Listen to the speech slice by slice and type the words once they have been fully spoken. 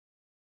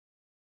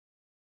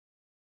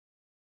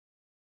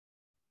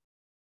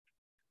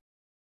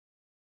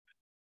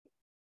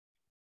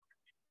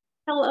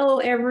Hello,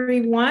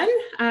 everyone.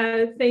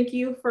 Thank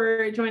you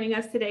for joining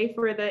us today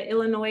for the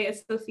Illinois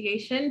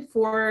Association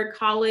for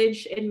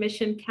College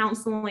Admission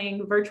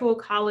Counseling Virtual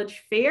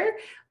College Fair.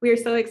 We are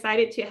so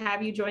excited to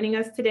have you joining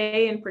us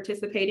today and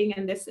participating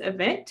in this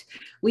event.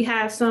 We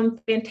have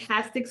some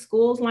fantastic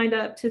schools lined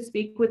up to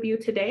speak with you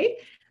today.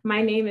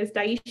 My name is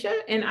Daisha,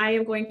 and I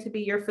am going to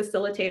be your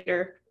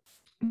facilitator.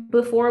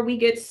 Before we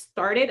get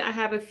started, I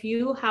have a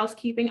few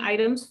housekeeping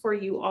items for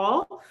you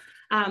all.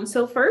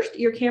 So first,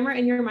 your camera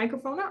and your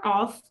microphone are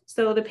off,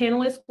 so the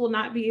panelists will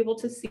not be able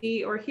to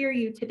see or hear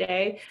you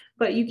today,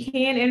 but you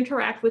can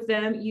interact with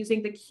them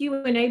using the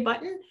Q&A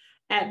button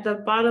at the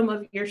bottom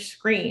of your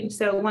screen.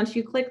 So once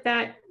you click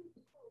that,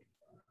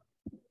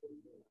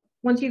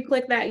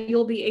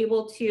 you'll be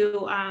able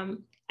to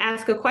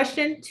ask a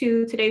question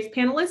to today's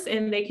panelists,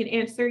 and they can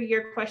answer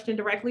your question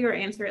directly or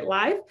answer it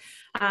live.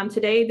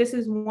 Today, this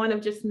is one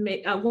of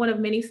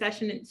many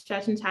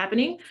sessions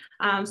happening.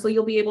 So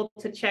you'll be able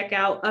to check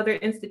out other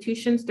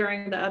institutions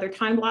during the other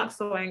time blocks.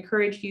 So I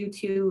encourage you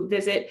to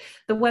visit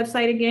the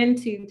website again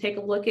to take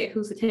a look at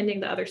who's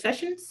attending the other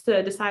sessions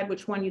to decide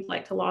which one you'd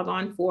like to log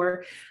on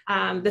for.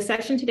 The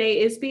session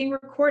today is being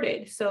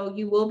recorded, so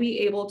you will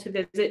be able to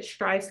visit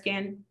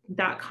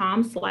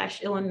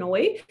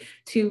strivescan.com/Illinois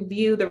to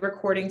view the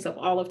recordings of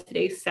all of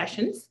today's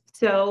sessions.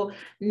 So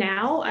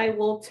now I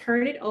will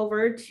turn it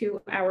over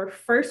to our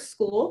first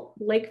school,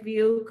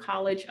 Lakeview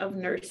College of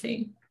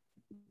Nursing.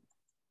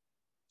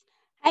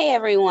 Hi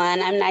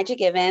everyone, I'm Nigel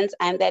Givens.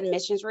 I'm the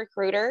admissions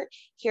recruiter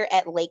here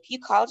at Lakeview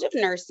College of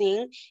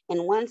Nursing.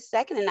 In 1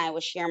 second, and I will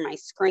share my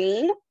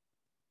screen.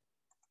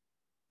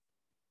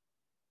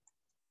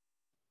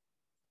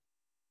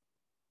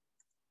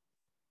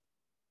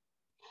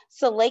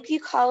 So Lakeview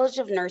College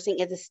of Nursing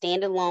is a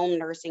standalone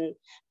nursing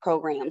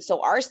program.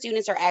 So our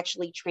students are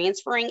actually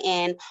transferring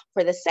in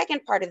for the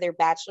second part of their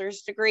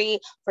bachelor's degree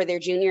for their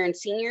junior and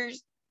senior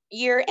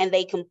year, and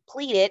they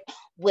complete it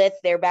with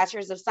their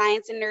Bachelor's of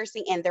Science in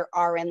Nursing and their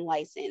RN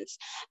license.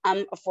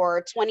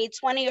 For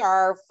 2020,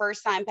 our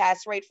first time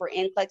pass rate for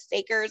NCLEX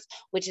takers,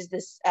 which is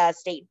the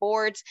state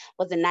boards,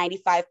 was a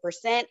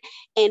 95%.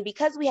 And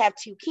because we have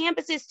 2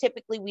 campuses,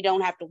 typically we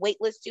don't have to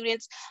waitlist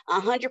students.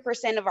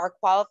 100% of our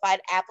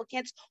qualified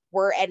applicants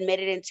were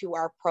admitted into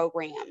our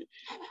program.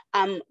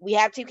 We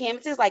have 2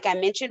 campuses, like I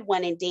mentioned,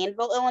 one in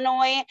Danville,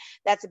 Illinois.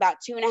 That's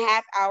about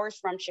 2.5 hours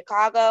from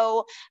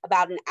Chicago,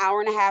 about an hour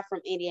and a half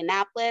from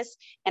Indianapolis.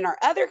 And our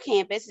other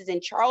campus is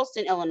in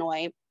Charleston,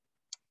 Illinois,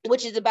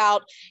 which is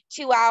about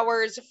 2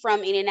 hours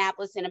from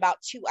Indianapolis and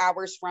about 2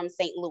 hours from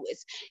St.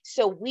 Louis.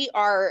 So we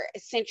are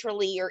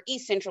centrally or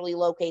east centrally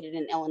located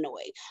in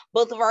Illinois.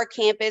 Both of our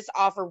campus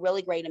offer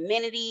really great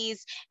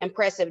amenities,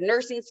 impressive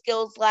nursing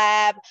skills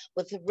lab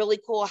with really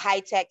cool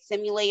high-tech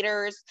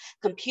simulators,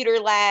 computer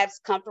labs,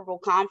 comfortable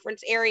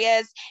conference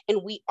areas,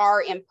 and we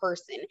are in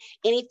person.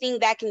 Anything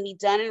that can be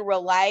done in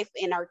real life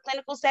in our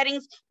clinical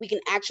settings, we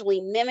can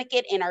actually mimic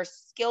it in our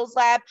skills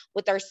lab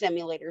with our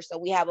simulators. So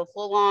we have a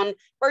full-on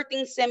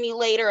birthing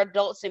simulator,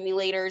 adult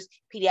simulators,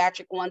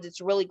 pediatric ones.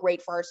 It's really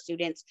great for our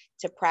students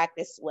to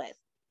practice with.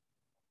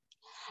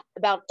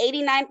 About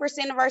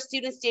 89% of our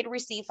students did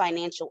receive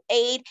financial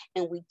aid,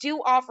 and we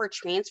do offer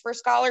transfer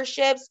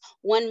scholarships,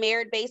 one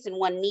merit-based and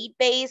one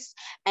need-based,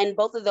 and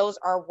both of those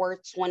are worth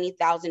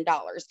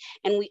 $20,000.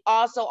 And we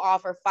also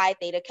offer Phi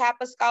Theta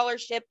Kappa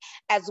scholarship,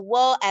 as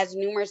well as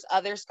numerous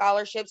other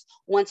scholarships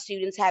once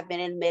students have been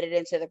admitted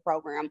into the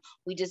program.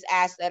 We just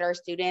ask that our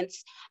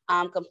students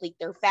complete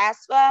their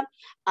FAFSA.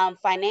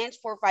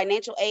 For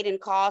financial aid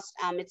and cost,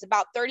 it's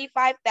about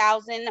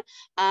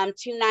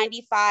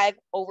 $35,295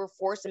 over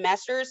 4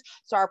 semesters.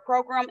 So our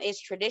program is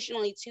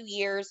traditionally 2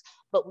 years,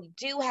 but we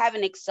do have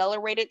an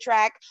accelerated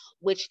track,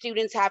 which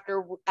students have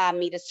to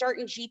meet a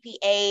certain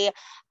GPA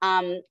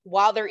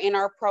while they're in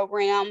our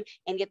program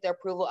and get the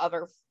approval of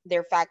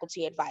their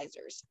faculty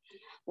advisors.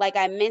 Like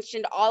I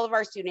mentioned, all of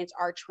our students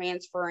are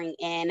transferring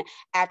in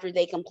after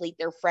they complete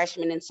their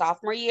freshman and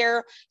sophomore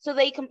year. So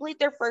they complete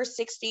their first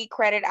 60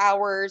 credit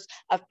hours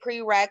of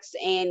prereqs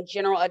and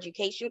general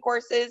education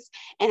courses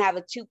and have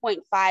a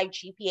 2.5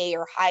 GPA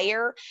or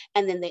higher.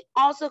 And then they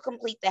also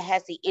complete the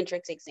HESI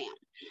entrance exam.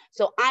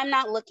 So I'm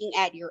not looking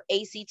at your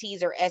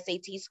ACTs or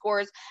SAT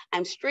scores.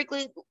 I'm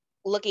strictly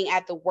looking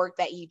at the work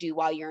that you do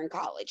while you're in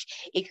college.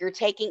 If you're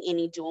taking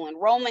any dual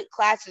enrollment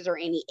classes or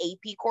any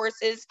AP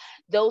courses,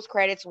 those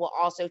credits will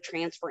also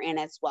transfer in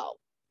as well.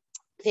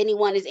 If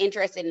anyone is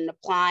interested in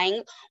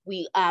applying,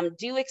 we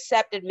do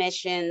accept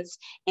admissions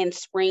in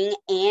spring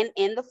and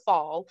in the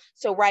fall.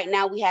 So right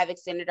now we have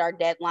extended our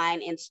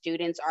deadline and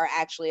students are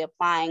actually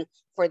applying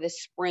for the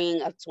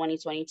spring of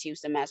 2022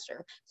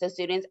 semester. So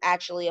students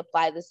actually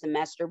apply the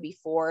semester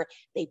before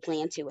they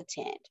plan to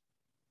attend.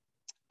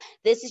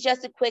 This is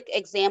just a quick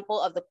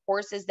example of the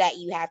courses that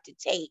you have to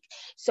take.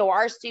 So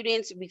our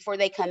students, before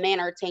they come in,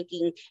 are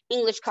taking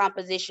English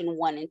Composition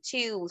 1 and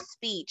 2,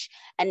 speech,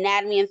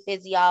 anatomy and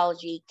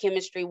physiology,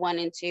 chemistry 1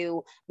 and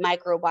 2,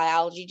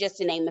 microbiology, just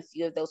to name a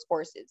few of those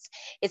courses.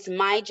 It's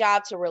my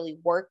job to really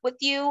work with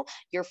you,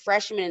 your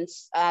freshman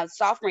and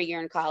sophomore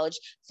year in college,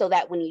 so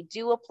that when you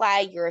do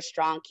apply, you're a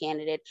strong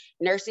candidate.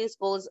 Nursing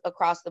schools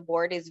across the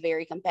board is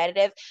very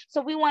competitive.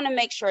 So we want to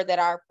make sure that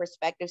our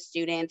prospective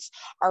students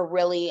are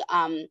really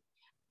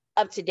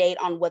up to date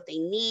on what they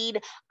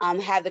need,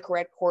 have the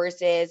correct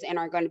courses, and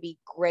are going to be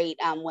great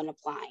when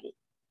applying.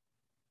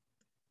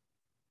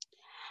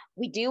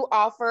 We do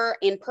offer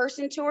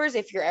in-person tours.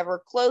 If you're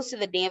ever close to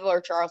the Danville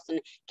or Charleston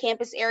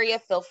campus area,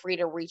 feel free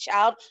to reach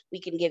out. We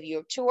can give you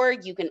a tour.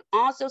 You can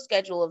also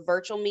schedule a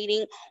virtual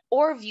meeting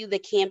or view the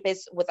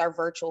campus with our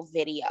virtual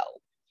video.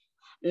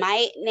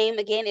 My name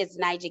again is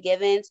Nija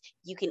Givens.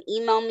 You can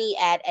email me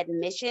at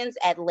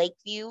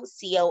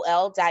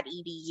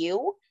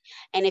admissions@lakeviewcol.edu.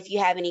 And if you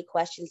have any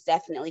questions,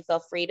 definitely feel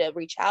free to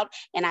reach out,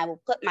 and I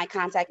will put my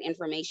contact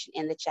information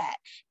in the chat.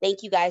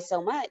 Thank you guys so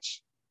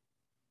much.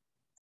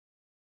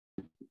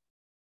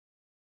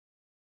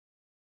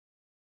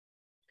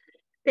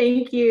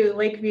 Thank you,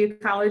 Lakeview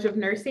College of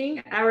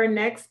Nursing. Our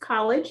next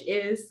college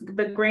is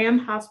the Graham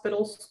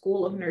Hospital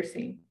School of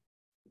Nursing.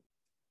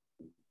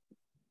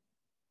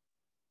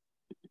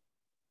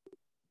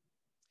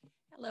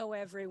 Hello,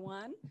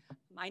 everyone.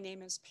 My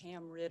name is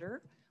Pam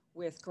Ritter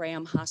with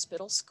Graham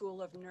Hospital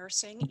School of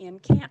Nursing in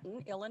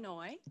Canton,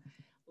 Illinois.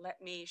 Let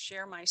me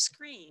share my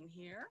screen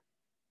here.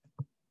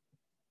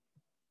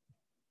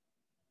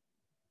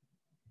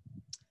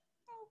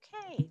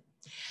 Okay.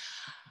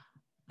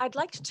 I'd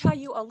like to tell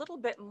you a little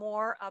bit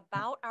more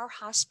about our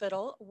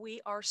hospital.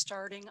 We are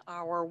starting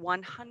our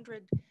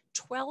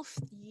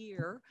 112th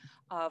year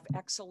of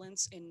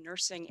excellence in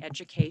nursing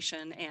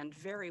education and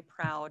very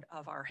proud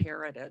of our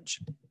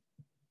heritage.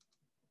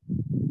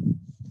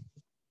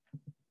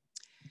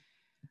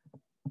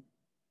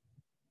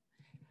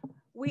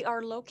 We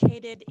are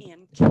located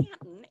in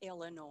Canton,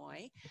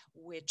 Illinois,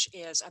 which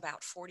is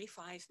about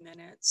 45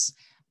 minutes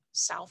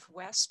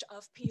southwest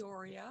of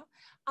Peoria,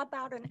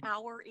 about an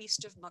hour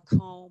east of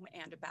Macomb,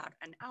 and about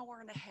an hour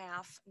and a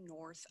half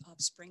north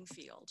of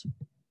Springfield.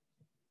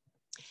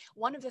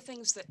 One of the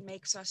things that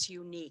makes us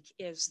unique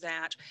is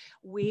that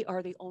we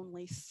are the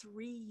only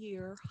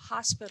 3-year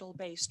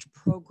hospital-based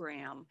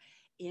program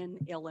in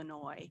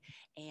Illinois.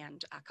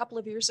 And a couple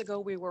of years ago,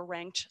 we were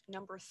ranked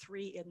number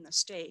 3 in the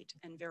state,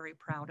 and very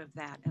proud of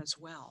that as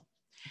well.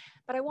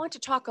 But I want to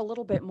talk a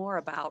little bit more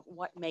about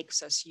what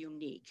makes us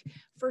unique.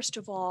 First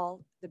of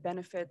all, the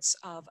benefits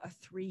of a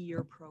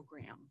 3-year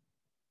program.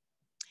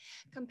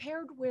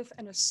 Compared with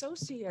an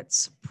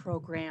associate's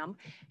program,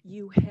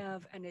 you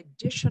have an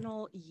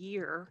additional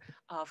year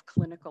of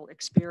clinical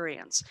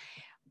experience.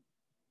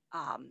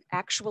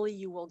 Actually,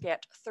 you will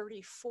get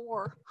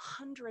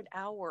 3,400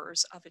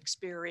 hours of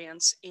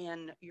experience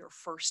in your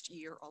first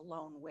year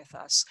alone with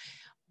us,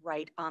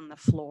 right on the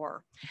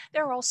floor.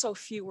 There are also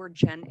fewer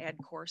gen ed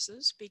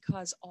courses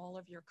because all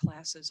of your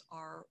classes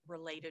are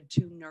related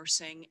to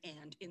nursing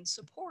and in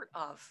support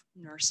of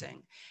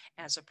nursing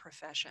as a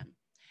profession.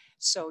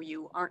 So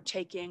you aren't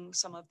taking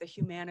some of the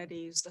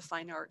humanities, the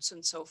fine arts,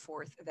 and so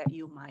forth that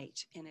you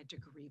might in a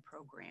degree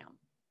program.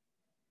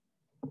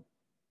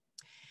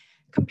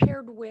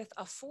 Compared with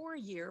a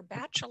 4-year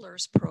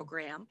bachelor's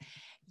program,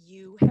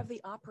 you have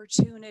the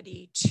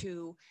opportunity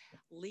to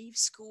leave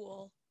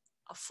school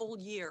a full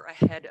year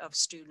ahead of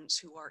students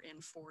who are in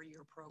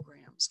 4-year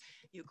programs.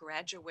 You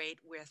graduate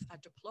with a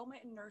diploma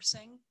in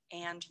nursing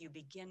and you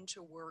begin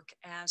to work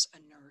as a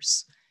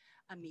nurse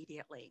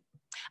immediately.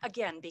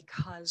 Again,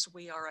 because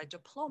we are a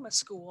diploma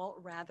school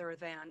rather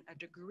than a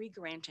degree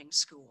granting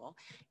school,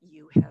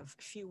 you have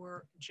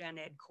fewer gen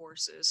ed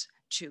courses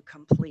to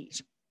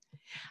complete.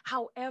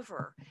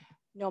 However,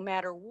 no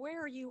matter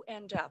where you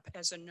end up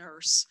as a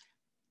nurse,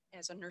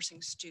 as a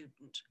nursing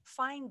student,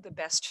 find the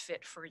best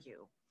fit for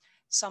you.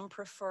 Some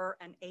prefer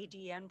an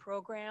ADN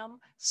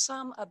program,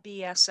 some a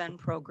BSN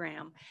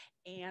program,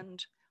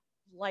 and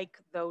like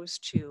those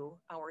two,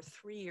 our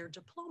 3-year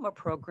diploma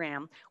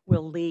program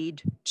will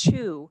lead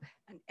to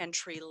an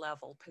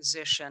entry-level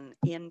position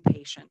in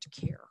patient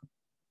care.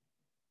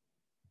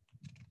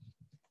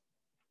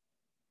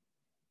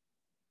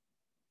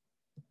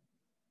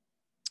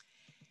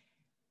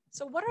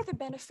 So what are the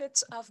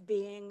benefits of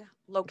being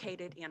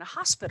located in a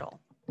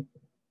hospital?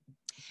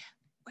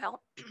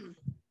 Well,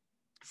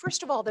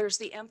 first of all, there's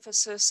the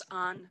emphasis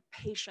on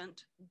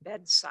patient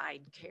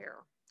bedside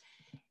care.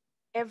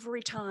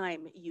 Every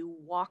time you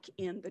walk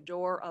in the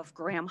door of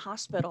Graham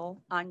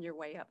Hospital on your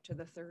way up to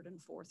the 3rd and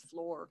 4th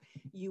floor,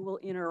 you will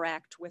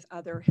interact with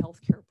other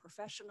healthcare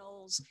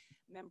professionals,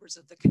 members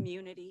of the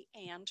community,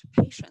 and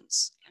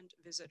patients and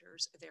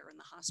visitors there in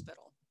the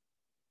hospital.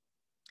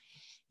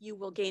 You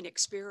will gain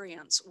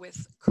experience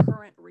with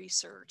current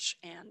research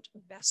and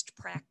best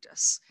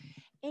practice,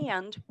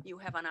 and you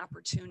have an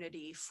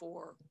opportunity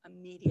for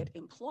immediate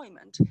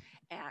employment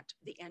at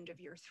the end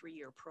of your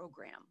 3-year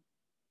program.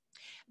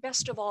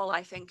 Best of all,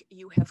 I think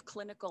you have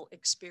clinical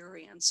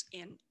experience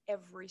in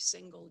every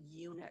single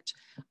unit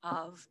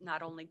of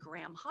not only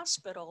Graham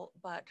Hospital,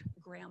 but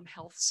Graham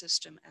Health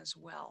System as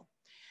well.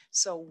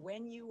 So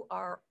when you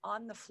are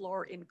on the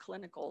floor in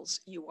clinicals,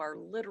 you are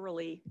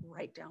literally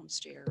right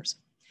downstairs.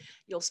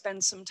 You'll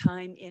spend some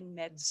time in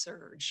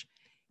med-surg,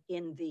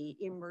 in the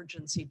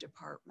emergency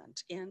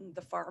department, in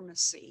the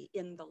pharmacy,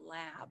 in the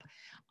lab,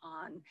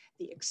 on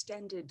the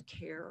extended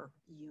care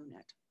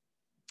unit.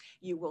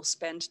 You will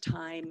spend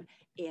time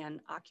in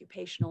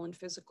occupational and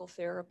physical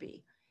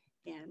therapy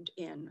and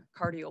in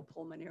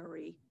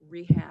cardiopulmonary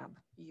rehab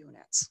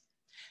units.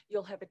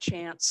 You'll have a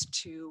chance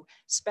to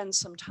spend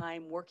some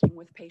time working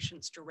with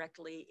patients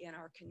directly in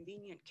our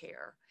convenient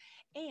care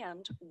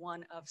and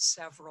one of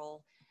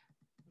several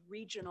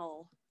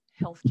regional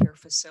healthcare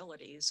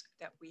facilities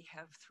that we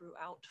have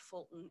throughout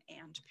Fulton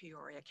and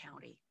Peoria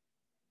County.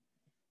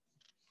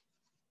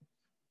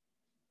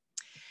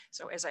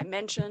 So as I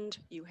mentioned,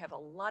 you have a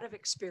lot of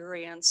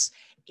experience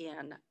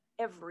in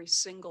every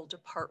single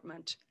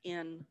department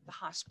in the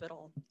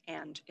hospital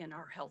and in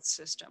our health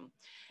system.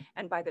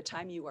 And by the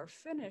time you are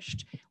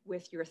finished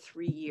with your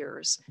 3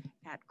 years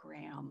at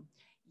Graham,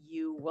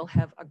 you will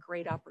have a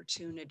great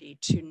opportunity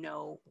to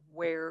know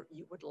where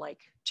you would like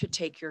to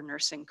take your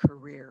nursing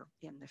career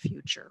in the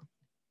future.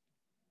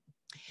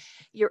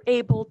 You're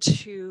able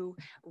to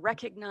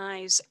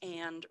recognize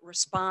and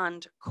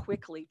respond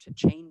quickly to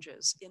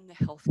changes in the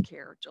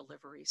healthcare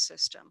delivery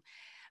system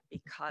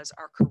because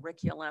our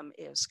curriculum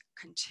is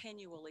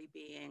continually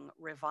being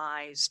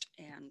revised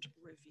and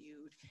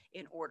reviewed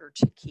in order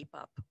to keep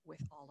up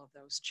with all of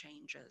those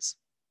changes.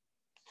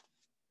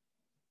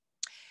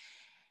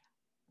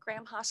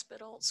 Graham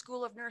Hospital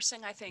School of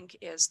Nursing, I think,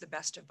 is the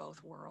best of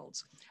both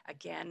worlds.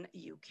 Again,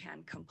 you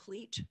can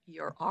complete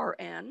your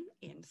RN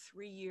in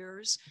 3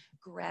 years,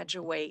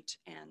 graduate,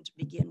 and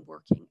begin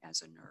working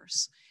as a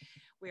nurse.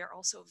 We are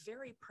also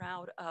very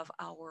proud of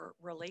our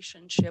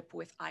relationship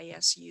with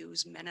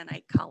ISU's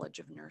Mennonite College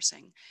of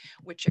Nursing,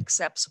 which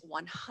accepts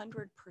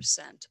 100%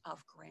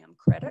 of Graham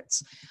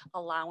credits,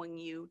 allowing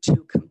you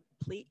to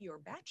complete your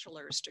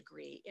bachelor's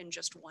degree in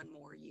just 1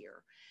 more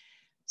year.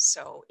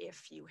 So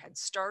if you had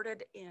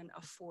started in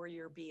a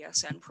 4-year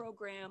BSN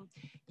program,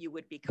 you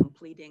would be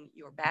completing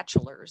your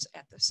bachelor's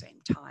at the same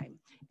time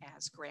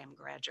as Graham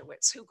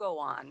graduates who go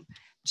on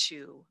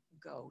to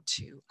go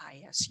to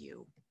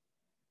ISU.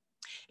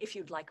 If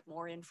you'd like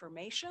more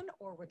information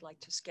or would like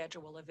to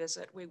schedule a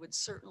visit, we would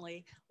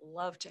certainly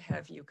love to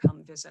have you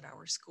come visit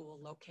our school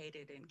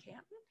located in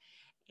Canton.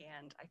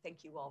 And I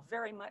thank you all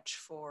very much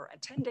for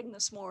attending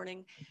this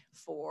morning,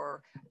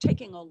 for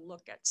taking a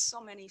look at so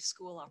many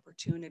school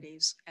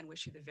opportunities, and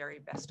wish you the very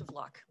best of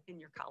luck in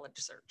your college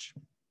search.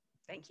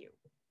 Thank you.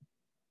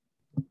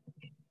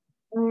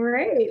 All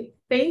right,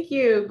 thank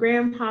you,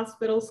 Graham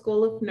Hospital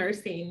School of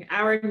Nursing.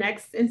 Our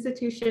next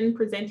institution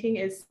presenting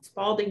is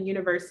Spalding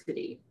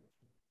University.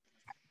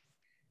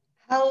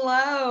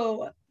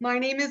 Hello, my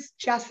name is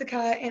Jessica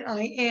and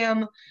I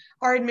am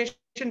our admissions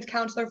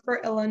counselor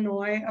for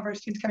Illinois, of our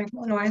students coming from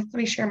Illinois. Let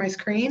me share my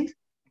screen.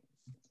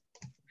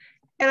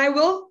 And I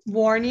will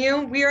warn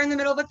you, we are in the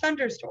middle of a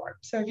thunderstorm.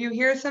 So if you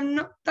hear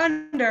some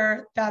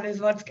thunder, that is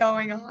what's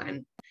going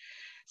on.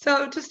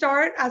 So to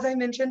start, as I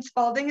mentioned,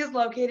 Spalding is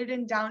located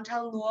in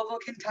downtown Louisville,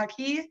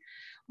 Kentucky.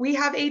 We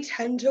have a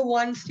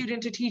 10-to-1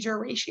 student to teacher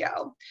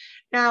ratio.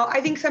 Now, I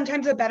think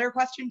sometimes a better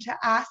question to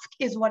ask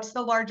is what's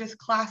the largest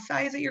class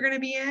size that you're going to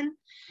be in?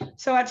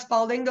 So at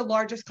Spalding, the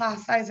largest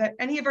class size that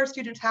any of our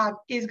students have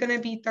is going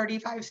to be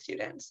 35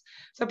 students.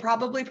 So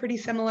probably pretty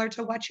similar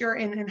to what you're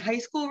in high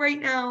school right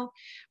now,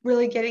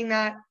 really getting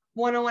that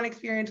one-on-one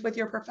experience with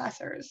your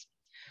professors.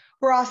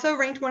 We're also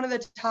ranked one of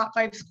the top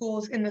 5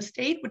 schools in the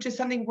state, which is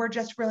something we're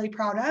just really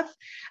proud of.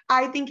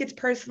 I think it's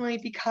personally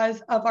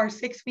because of our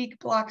 6-week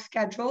block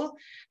schedule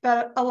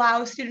that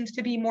allows students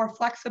to be more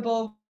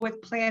flexible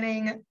with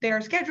planning their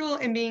schedule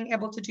and being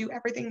able to do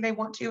everything they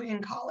want to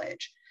in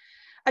college.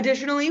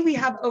 Additionally, we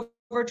have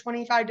over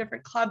 25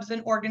 different clubs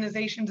and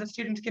organizations that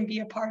students can be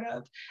a part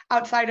of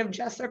outside of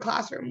just their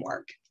classroom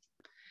work.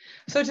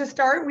 So to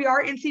start, we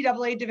are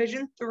NCAA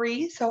Division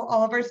III, so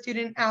all of our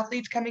student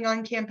athletes coming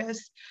on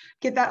campus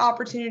get that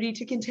opportunity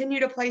to continue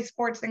to play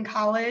sports in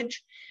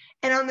college.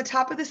 And on the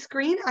top of the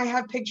screen, I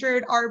have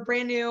pictured our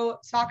brand new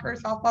soccer,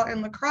 softball,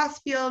 and lacrosse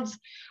fields,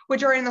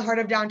 which are in the heart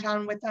of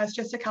downtown with us,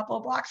 just a couple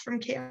of blocks from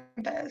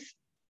campus.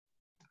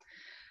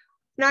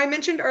 Now, I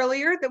mentioned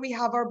earlier that we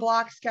have our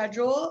block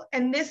schedule,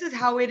 and this is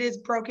how it is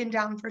broken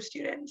down for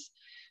students.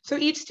 So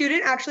each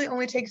student actually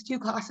only takes 2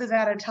 classes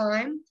at a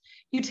time.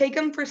 You take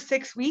them for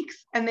 6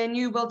 weeks, and then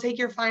you will take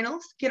your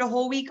finals, get a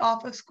whole week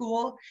off of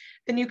school,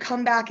 then you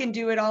come back and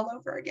do it all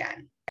over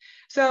again.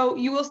 So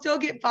you will still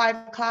get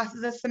 5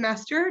 classes a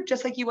semester,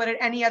 just like you would at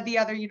any of the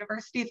other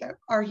universities that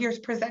are here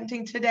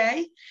presenting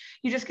today.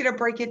 You just get to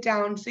break it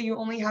down so you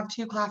only have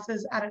 2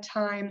 classes at a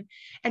time,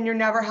 and you're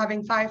never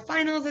having 5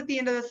 finals at the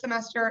end of the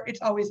semester.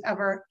 It's always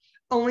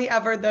only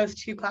ever those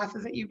 2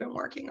 classes that you've been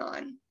working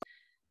on.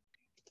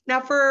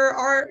 Now for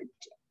our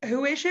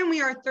tuition,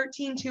 we are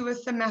 $13,200 a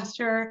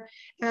semester,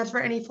 and that's for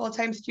any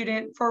full-time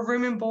student. For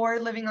room and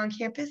board living on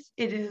campus,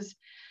 it is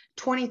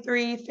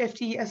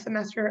 $23.50 a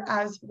semester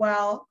as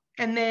well.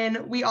 And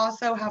then we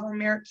also have our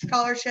merit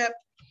scholarship,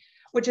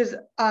 which is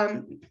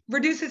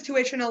reduces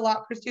tuition a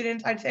lot for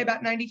students. I'd say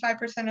about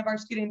 95% of our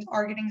students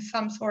are getting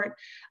some sort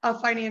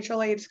of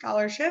financial aid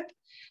scholarship.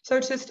 So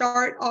to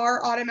start,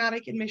 our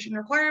automatic admission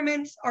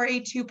requirements are a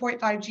 2.5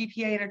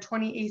 GPA and a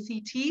 20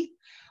 ACT,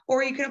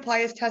 or you can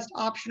apply as test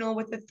optional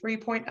with a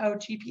 3.0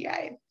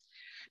 GPA.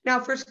 Now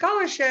for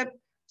scholarship,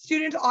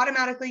 students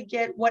automatically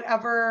get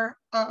whatever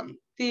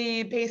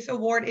the base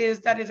award is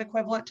that is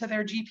equivalent to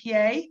their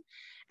GPA.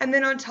 And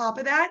then on top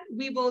of that,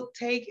 we will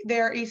take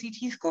their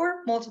ACT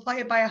score, multiply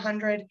it by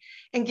 100,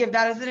 and give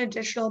that as an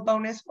additional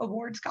bonus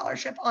award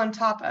scholarship on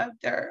top of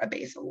their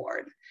base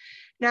award.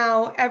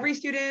 Now, every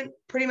student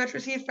pretty much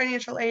receives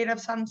financial aid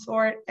of some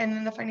sort, and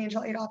then the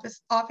financial aid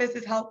office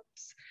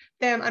helps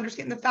them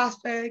understand the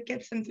FAFSA,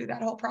 gets them through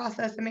that whole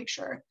process and make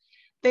sure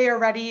they are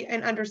ready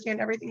and understand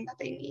everything that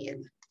they need.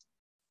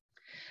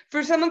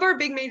 For some of our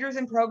big majors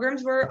and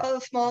programs, we're a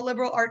small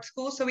liberal arts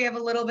school, so we have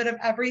a little bit of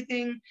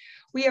everything.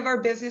 We have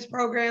our business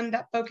program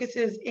that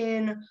focuses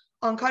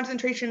on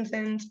concentrations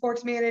in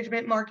sports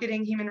management,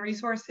 marketing, human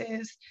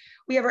resources.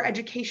 We have our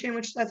education,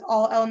 which does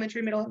all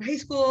elementary, middle, and high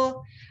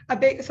school.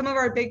 Some of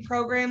our big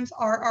programs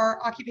are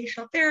our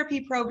occupational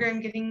therapy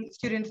program, getting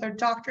students their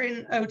doctorate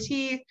in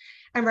OT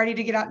and ready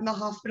to get out in the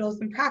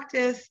hospitals and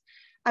practice,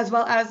 as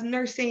well as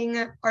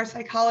nursing, our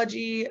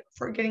psychology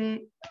for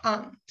getting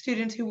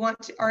students who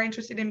are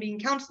interested in being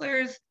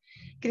counselors,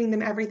 getting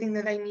them everything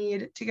that they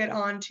need to get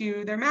on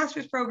to their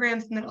master's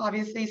programs, and then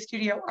obviously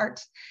studio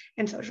arts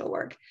and social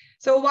work.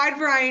 So a wide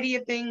variety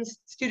of things.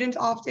 Students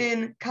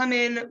often come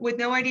in with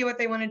no idea what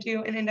they want to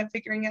do and end up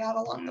figuring it out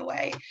along the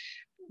way,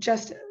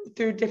 just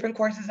through different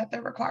courses that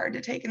they're required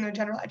to take in their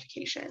general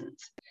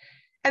educations.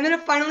 And then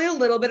finally, a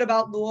little bit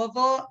about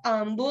Louisville.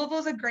 Louisville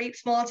is a great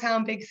small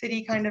town, big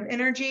city kind of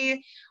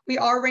energy. We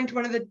are ranked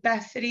one of the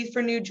best cities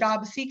for new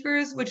job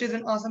seekers, which is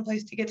an awesome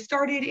place to get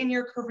started in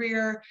your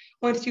career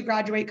once you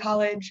graduate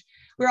college.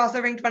 We're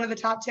also ranked one of the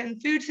top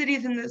 10 food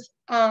cities in this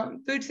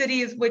food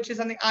cities, which is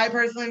something I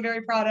personally am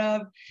very proud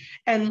of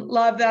and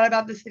love that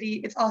about the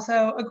city. It's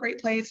also a great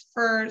place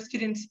for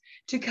students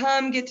to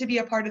come, get to be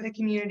a part of the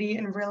community,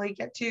 and really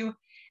get to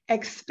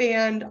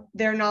expand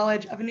their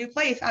knowledge of a new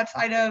place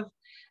outside of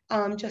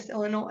just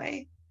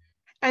Illinois.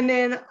 And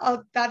then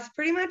that's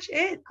pretty much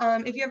it.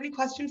 If you have any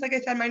questions, like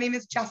I said, my name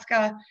is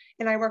Jessica,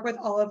 and I work with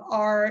all of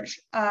our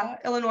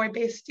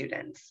Illinois-based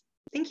students.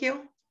 Thank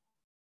you.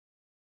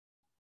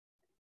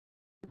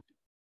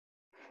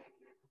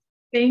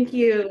 Thank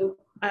you,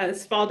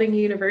 Spalding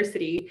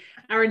University.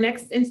 Our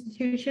next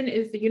institution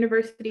is the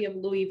University of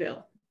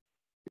Louisville.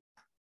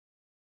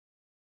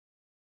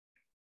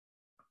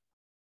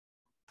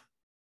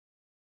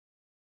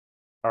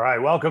 All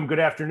right, welcome, good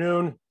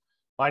afternoon.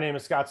 My name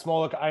is Scott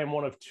Smolik. I am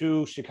one of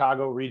 2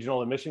 Chicago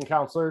regional admission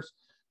counselors.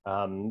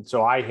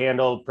 So I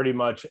handle pretty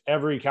much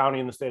every county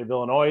in the state of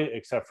Illinois,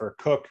 except for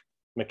Cook,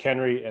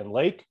 McHenry, and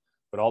Lake,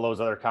 but all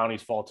those other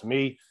counties fall to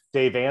me.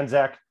 Dave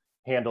Anzac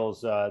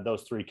handles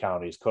those 3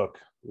 counties, Cook,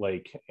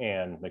 Lake,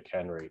 and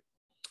McHenry.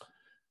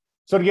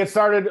 So to get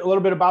started, a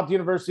little bit about the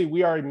university.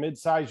 We are a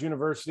mid-sized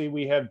university.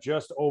 We have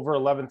just over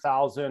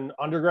 11,000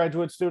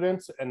 undergraduate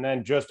students, and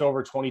then just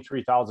over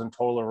 23,000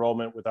 total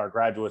enrollment with our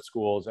graduate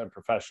schools and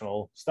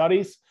professional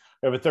studies.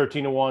 We have a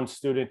 13-to-1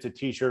 student to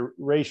teacher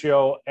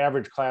ratio,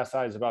 average class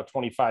size about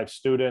 25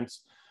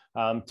 students.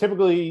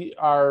 Typically,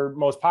 our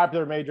most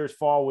popular majors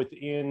fall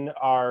within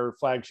our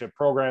flagship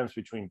programs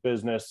between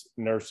business,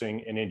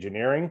 nursing, and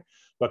engineering.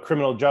 But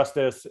criminal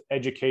justice,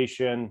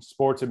 education,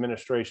 sports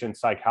administration,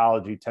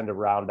 psychology tend to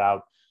round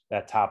out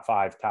that top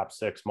 5, top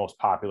 6 most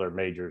popular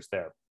majors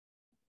there.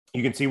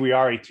 You can see we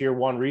are a tier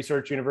 1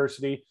 research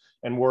university,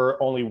 and we're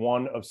only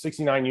one of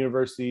 69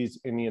 universities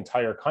in the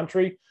entire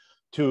country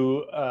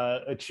to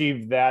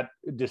achieve that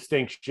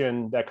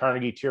distinction, that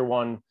Carnegie tier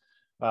 1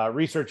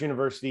 research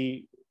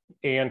university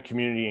and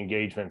community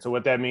engagement. So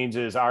what that means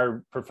is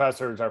our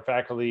professors, our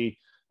faculty,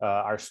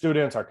 our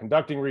students are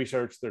conducting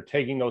research, they're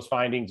taking those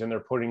findings and they're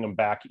putting them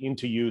back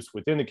into use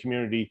within the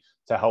community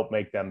to help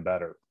make them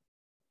better.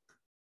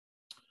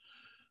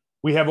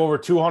 We have over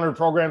 200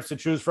 programs to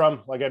choose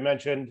from. Like I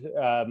mentioned,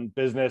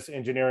 business,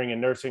 engineering, and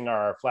nursing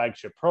are our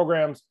flagship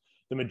programs.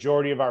 The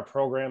majority of our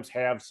programs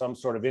have some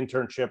sort of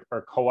internship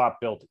or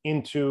co-op built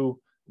into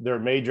their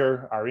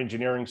major. Our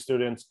engineering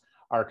students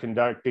are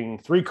conducting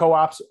 3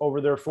 co-ops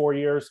over their 4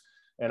 years,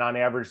 and on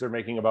average, they're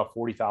making about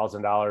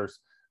 $40,000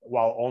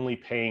 while only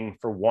paying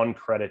for 1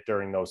 credit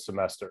during those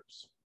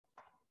semesters.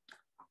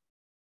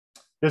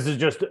 This is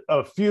just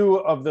a few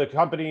of the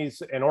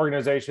companies and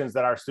organizations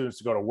that our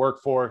students go to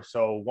work for.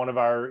 So one of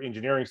our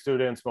engineering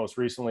students most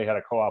recently had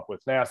a co-op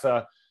with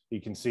NASA.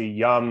 You can see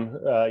Yum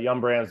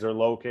Brands, they're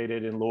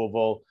located in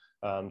Louisville.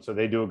 So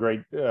they do a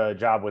great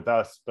job with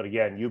us. But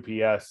again,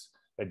 UPS,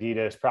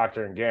 Adidas,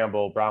 Procter &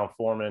 Gamble,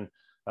 Brown-Forman,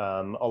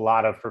 a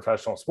lot of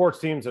professional sports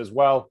teams as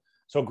well.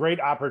 So great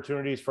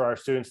opportunities for our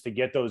students to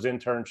get those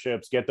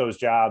internships, get those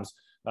jobs,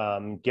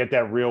 get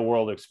that real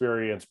world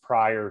experience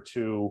prior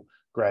to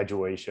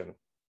graduation.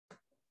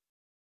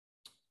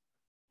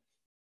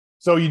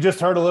 So you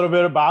just heard a little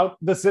bit about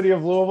the city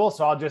of Louisville,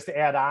 so I'll just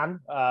add on.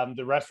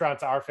 The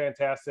restaurants are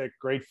fantastic,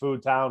 great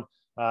food town.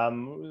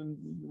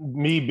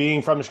 Me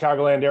being from the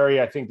Chicagoland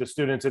area, I think the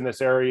students in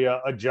this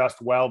area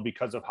adjust well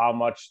because of how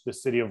much the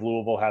city of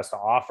Louisville has to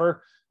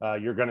offer.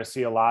 You're going to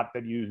see a lot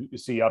that you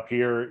see up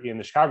here in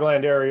the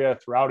Chicagoland area,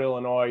 throughout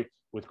Illinois,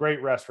 with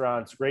great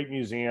restaurants, great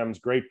museums,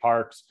 great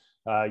parks,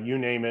 you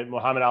name it.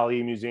 Muhammad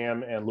Ali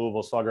Museum and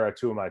Louisville Slugger are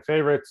two of my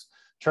favorites.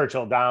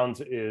 Churchill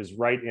Downs is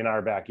right in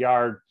our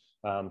backyard.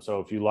 So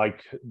if you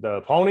like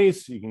the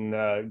ponies, you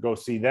can go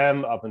see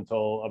them up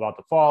until about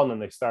the fall, and then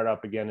they start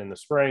up again in the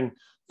spring.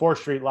 4th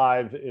Street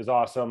Live is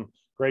awesome.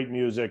 Great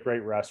music,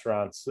 great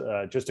restaurants,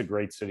 just a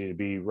great city to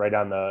be right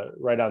on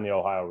the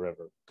Ohio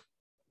River.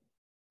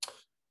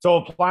 So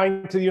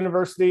applying to the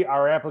university,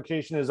 our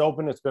application is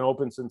open. It's been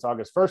open since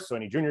August 1st. So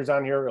any juniors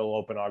on here, it'll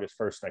open August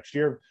 1st next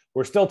year.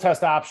 We're still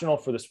test optional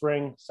for the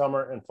spring,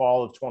 summer, and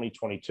fall of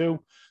 2022.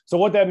 So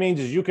what that means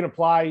is you can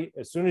apply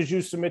as soon as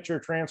you submit your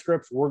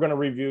transcripts. We're going to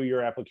review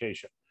your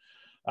application.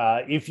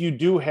 If you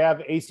do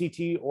have ACT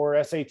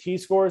or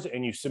SAT scores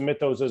and you submit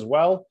those as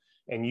well,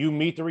 and you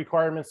meet the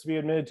requirements to be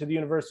admitted to the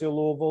University of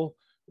Louisville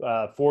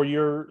for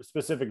your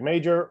specific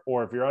major,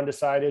 or if you're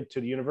undecided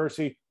to the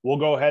university, we'll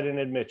go ahead and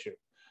admit you.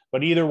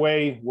 But either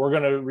way, we're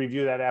going to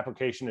review that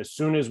application as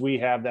soon as we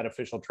have that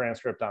official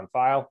transcript on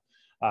file.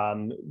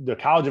 The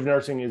College of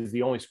Nursing is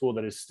the only school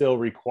that is still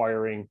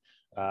requiring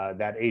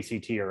that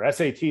ACT or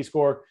SAT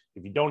score.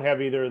 If you don't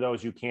have either of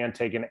those, you can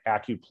take an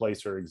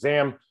AccuPlacer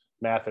exam,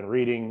 math and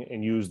reading,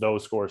 and use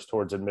those scores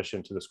towards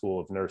admission to the School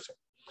of Nursing.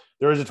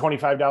 There is a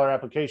 $25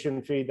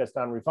 application fee that's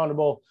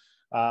non-refundable.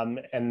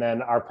 And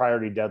then our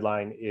priority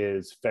deadline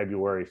is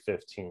February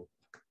 15th.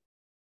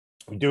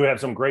 We do have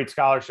some great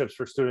scholarships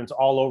for students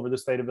all over the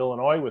state of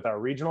Illinois with our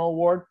regional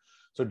award.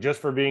 So just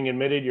for being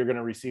admitted, you're going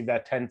to receive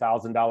that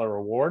 $10,000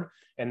 award.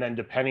 And then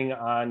depending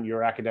on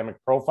your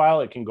academic profile,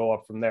 it can go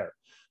up from there.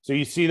 So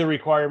you see the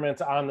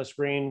requirements on the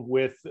screen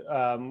with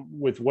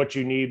what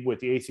you need with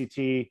the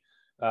ACT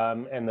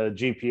and the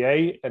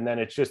GPA. And then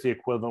it's just the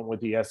equivalent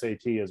with the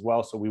SAT as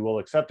well. So we will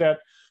accept that.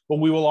 But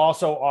we will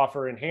also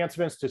offer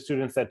enhancements to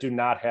students that do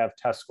not have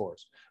test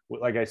scores.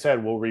 Like I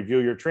said, we'll review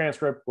your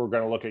transcript. We're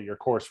going to look at your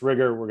course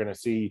rigor. We're going to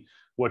see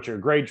what your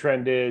grade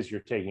trend is. You're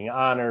taking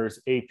honors,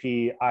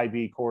 AP,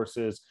 IB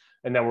courses,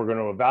 and then we're going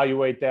to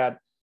evaluate that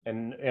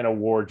and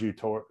award you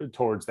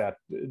towards that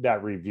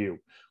review.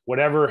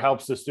 Whatever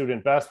helps the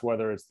student best,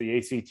 whether it's the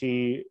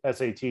ACT,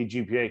 SAT,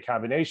 GPA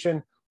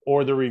combination,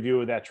 or the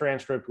review of that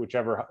transcript,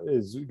 whichever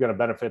is going to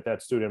benefit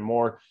that student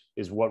more,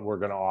 is what we're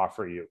going to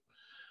offer you.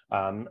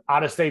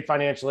 Out-of-state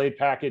financial aid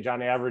package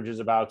on average is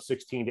about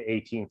 $16,000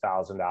 to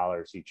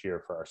 $18,000 each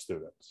year for our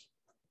students.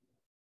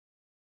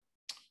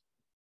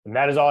 And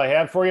that is all I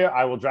have for you.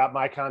 I will drop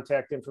my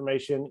contact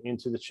information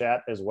into the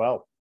chat as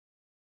well.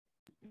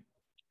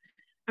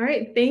 All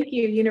right, thank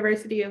you,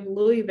 University of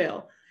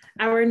Louisville.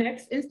 Our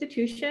next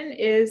institution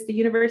is the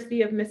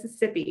University of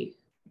Mississippi.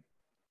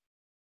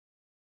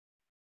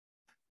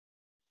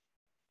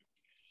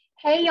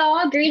 Hey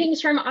y'all, greetings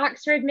from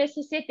Oxford,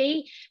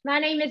 Mississippi. My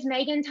name is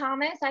Megan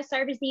Thomas. I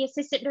serve as the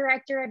Assistant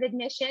Director of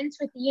Admissions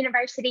with the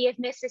University of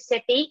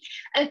Mississippi,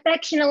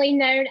 affectionately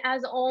known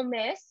as Ole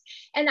Miss.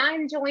 And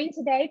I'm joined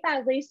today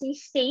by Lucy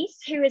Steese,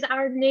 who is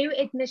our new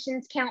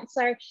admissions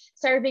counselor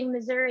serving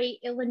Missouri,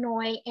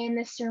 Illinois, and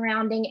the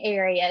surrounding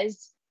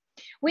areas.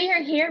 We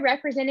are here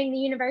representing the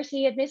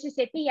University of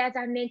Mississippi. As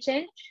I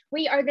mentioned,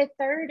 we are the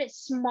 3rd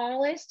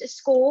smallest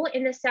school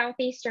in the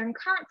Southeastern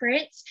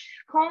Conference,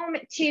 home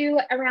to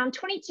around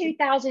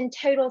 22,000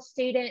 total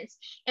students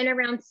and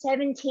around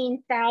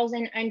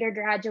 17,000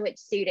 undergraduate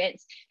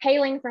students,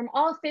 hailing from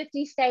all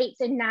 50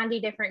 states and 90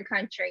 different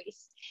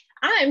countries.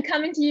 I am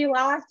coming to you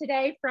live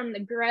today from the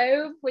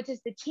Grove, which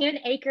is the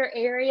 10-acre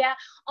area,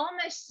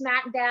 almost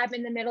smack dab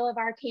in the middle of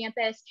our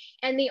campus,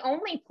 and the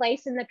only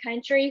place in the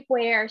country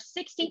where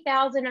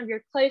 60,000 of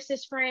your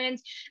closest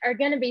friends are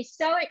going to be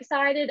so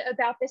excited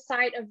about the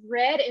sight of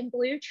red and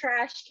blue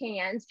trash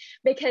cans,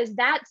 because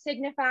that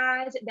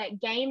signifies that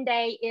game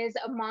day is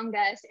among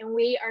us, and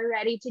we are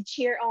ready to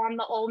cheer on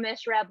the Ole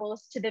Miss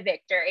Rebels to the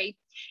victory.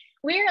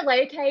 We are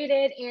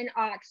located in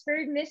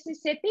Oxford,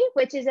 Mississippi,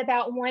 which is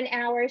about 1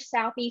 hour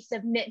southeast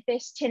of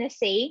Memphis,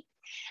 Tennessee.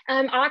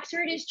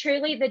 Oxford is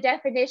truly the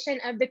definition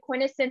of the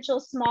quintessential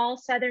small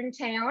Southern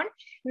town,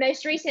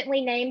 most recently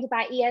named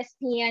by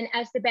ESPN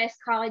as the best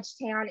college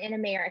town in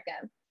America.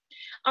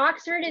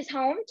 Oxford is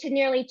home to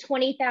nearly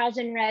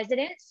 20,000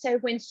 residents, so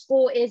when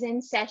school is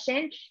in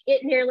session,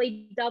 it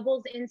nearly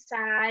doubles in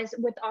size,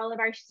 with all of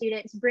our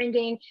students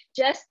bringing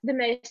just the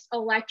most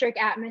electric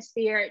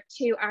atmosphere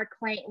to our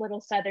quaint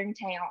little Southern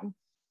town.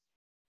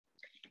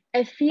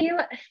 A few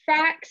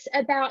facts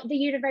about the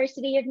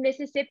University of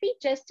Mississippi,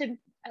 just to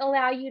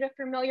allow you to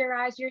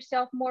familiarize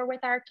yourself more with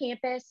our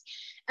campus.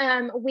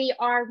 We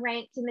are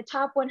ranked in the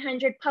top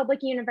 100 public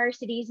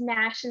universities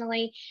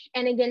nationally.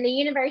 And again, the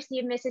University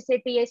of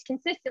Mississippi is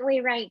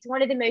consistently ranked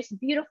one of the most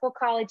beautiful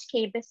college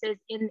campuses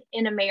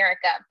in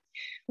America.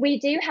 We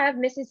do have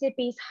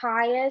Mississippi's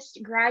highest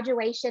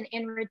graduation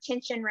and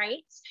retention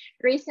rates,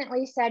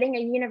 recently setting a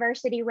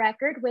university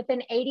record with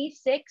an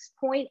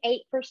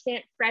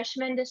 86.8%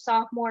 freshman to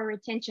sophomore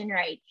retention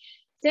rate,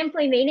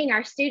 simply meaning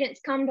our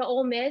students come to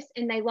Ole Miss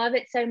and they love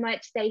it so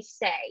much they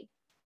stay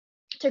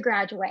to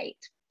graduate.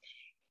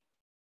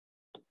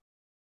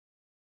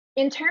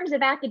 In terms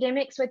of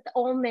academics with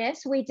Ole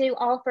Miss, we do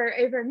offer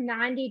over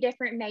 90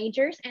 different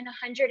majors and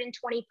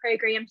 120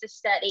 programs of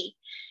study.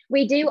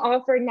 We do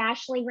offer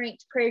nationally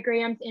ranked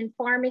programs in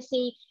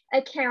pharmacy,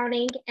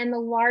 accounting, and the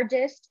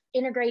largest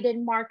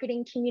integrated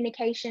marketing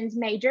communications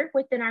major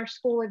within our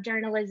School of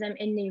Journalism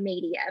and New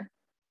Media.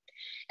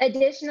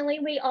 Additionally,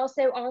 we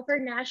also offer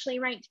nationally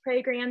ranked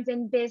programs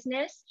in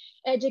business,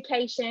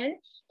 education,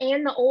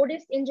 and the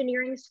oldest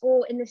engineering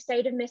school in the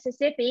state of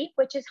Mississippi,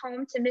 which is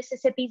home to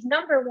Mississippi's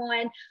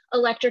 #1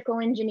 electrical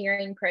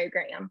engineering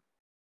program.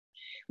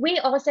 We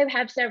also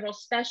have several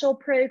special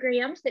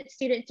programs that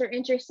students are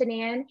interested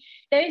in.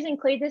 Those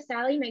include the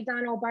Sally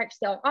McDonald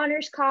Barksdale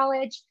Honors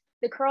College,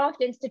 the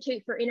Croft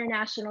Institute for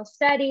International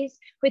Studies,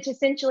 which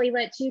essentially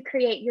lets you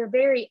create your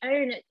very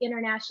own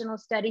international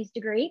studies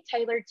degree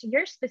tailored to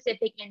your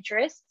specific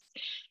interests,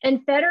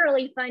 and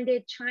federally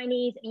funded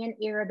Chinese and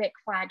Arabic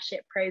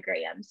flagship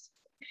programs.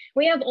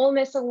 We have Ole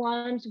Miss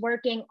alums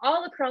working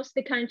all across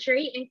the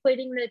country,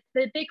 including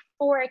the big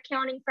 4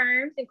 accounting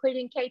firms,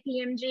 including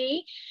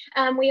KPMG.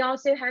 We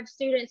also have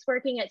students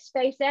working at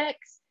SpaceX,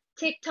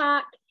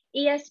 TikTok,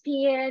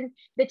 ESPN,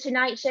 The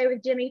Tonight Show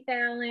with Jimmy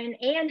Fallon,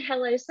 and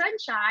Hello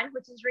Sunshine,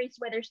 which is Reese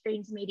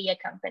Witherspoon's media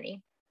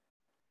company.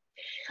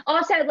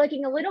 Also,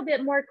 looking a little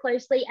bit more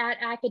closely at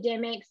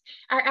academics,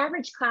 our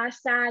average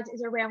class size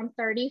is around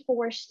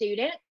 34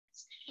 students.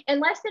 And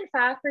less than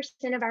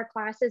 5% of our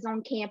classes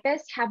on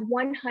campus have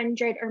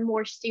 100 or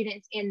more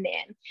students in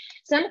them.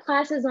 Some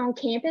classes on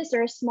campus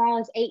are as small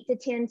as 8 to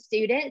 10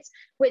 students,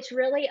 which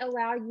really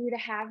allow you to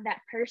have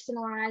that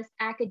personalized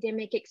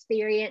academic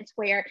experience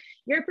where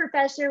your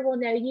professor will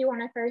know you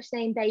on a first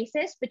name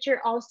basis, but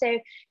you're also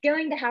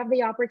going to have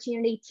the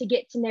opportunity to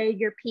get to know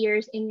your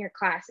peers in your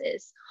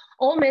classes.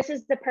 Ole Miss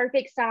is the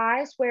perfect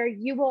size where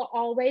you will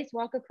always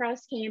walk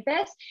across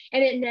campus,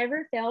 and it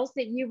never fails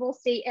that you will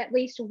see at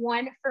least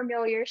one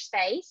familiar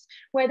space,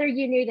 whether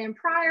you knew them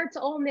prior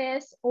to Ole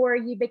Miss or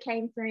you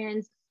became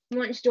friends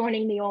once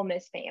joining the Ole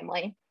Miss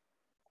family.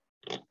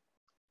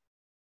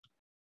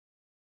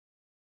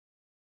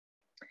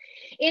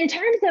 In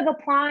terms of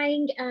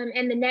applying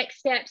and the next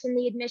steps in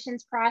the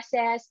admissions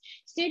process,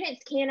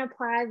 students can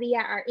apply via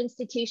our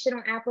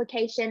institutional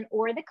application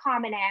or the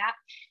Common App.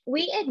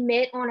 We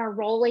admit on a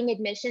rolling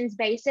admissions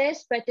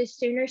basis, but the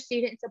sooner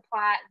students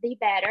apply, the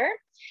better.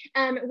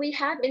 We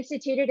have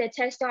instituted a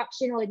test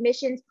optional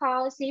admissions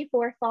policy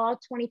for fall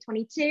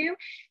 2022.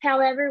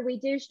 However, we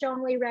do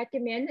strongly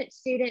recommend that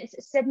students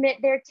submit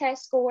their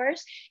test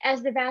scores,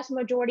 as the vast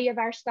majority of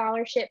our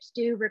scholarships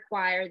do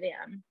require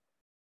them.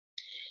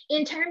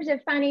 In terms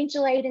of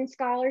financial aid and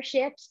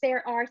scholarships,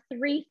 there are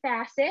 3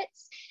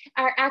 facets.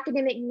 Our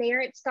academic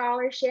merit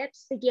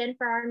scholarships begin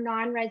for our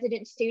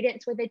non-resident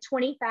students with a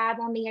 25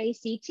 on the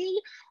ACT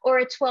or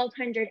a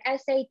 1200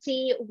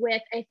 SAT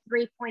with a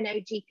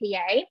 3.0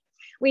 GPA.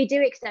 We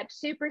do accept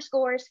super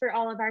scores for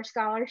all of our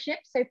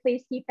scholarships, so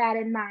please keep that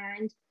in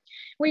mind.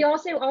 We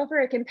also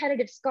offer a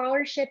competitive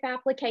scholarship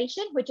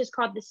application, which is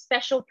called the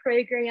Special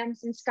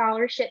Programs and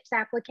Scholarships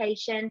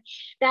application.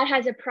 That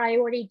has a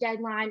priority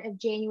deadline of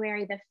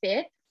January the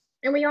 5th.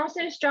 And we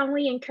also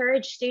strongly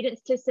encourage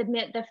students to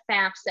submit the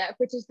FAFSA,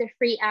 which is the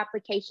free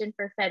application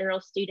for federal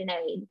student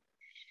aid.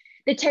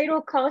 The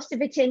total cost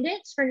of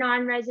attendance for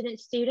non-resident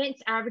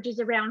students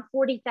averages around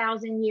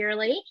 $40,000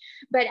 yearly,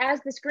 but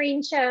as the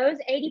screen shows,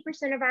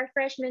 80% of our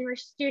freshman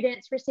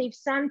students receive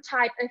some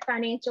type of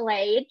financial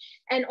aid,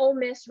 and Ole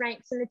Miss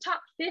ranks in the top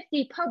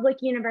 50 public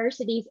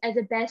universities as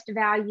a best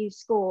value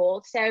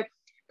school. So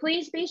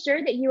please be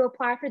sure that you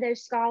apply for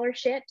those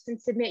scholarships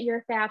and submit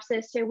your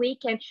FAFSA so we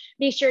can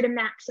be sure to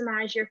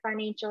maximize your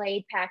financial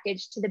aid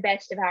package to the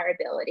best of our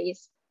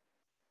abilities.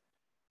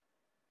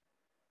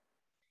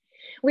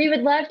 We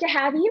would love to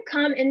have you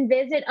come and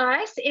visit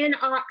us in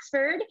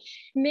Oxford.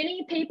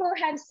 Many people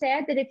have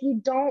said that if you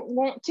don't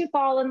want to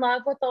fall in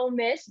love with Ole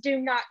Miss, do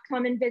not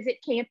come and visit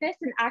campus,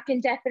 and I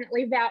can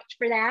definitely vouch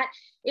for that.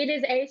 It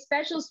is a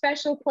special,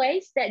 special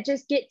place that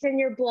just gets in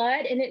your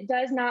blood and it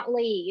does not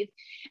leave.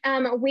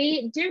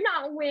 We do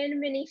not win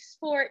many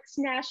sports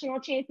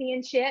national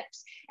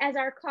championships as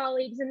our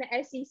colleagues in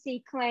the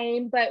SEC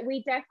claim, but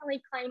we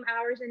definitely claim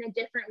ours in a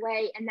different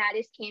way, and that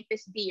is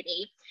campus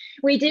beauty.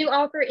 We do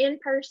offer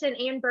in-person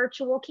and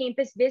virtual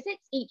campus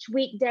visits each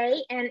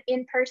weekday and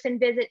in-person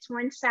visits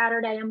one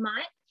Saturday a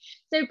month.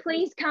 So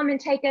please come and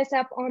take us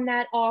up on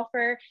that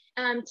offer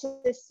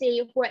to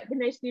see what the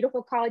most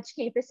beautiful college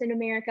campus in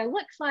America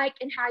looks like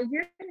and how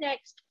your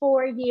next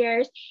 4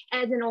 years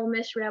as an Ole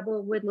Miss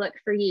Rebel would look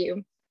for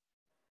you.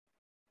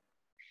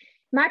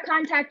 My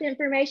contact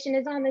information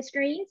is on the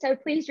screen, so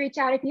please reach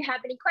out if you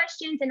have any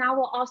questions, and I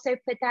will also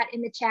put that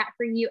in the chat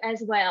for you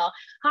as well.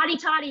 Hotty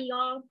toddy,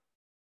 y'all.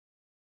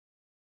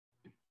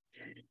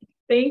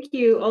 Thank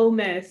you, Ole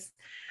Miss.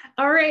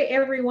 All right,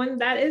 everyone,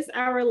 that is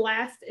our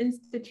last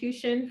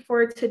institution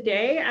for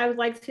today. I would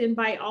like to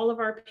invite all of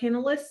our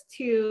panelists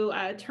to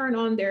turn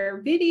on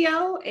their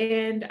video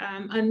and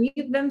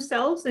unmute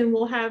themselves, and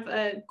we'll have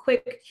a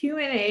quick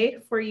Q&A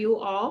for you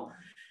all.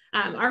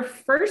 Our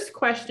first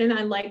question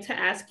I'd like to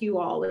ask you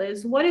all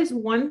is, what is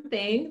one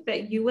thing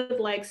that you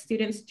would like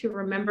students to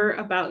remember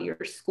about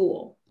your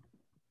school?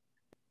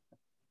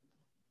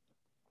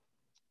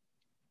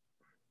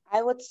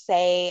 I would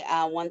say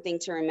one thing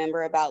to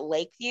remember about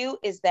Lakeview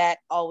is that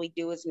all we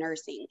do is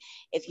nursing.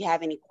 If you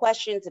have any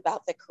questions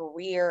about the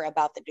career,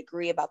 about the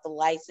degree, about the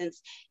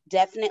license,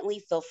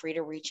 definitely feel free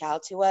to reach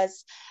out to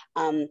us.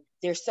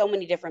 There's so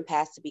many different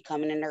paths to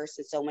becoming a nurse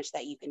and so much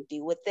that you can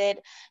do with it.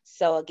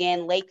 So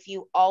again,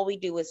 Lakeview, all we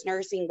do is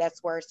nursing.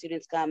 That's where our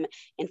students come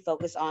and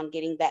focus on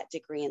getting that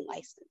degree and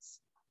license.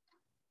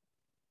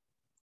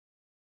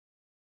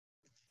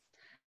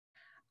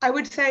 I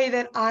would say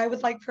that I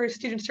would like for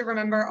students to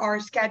remember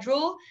our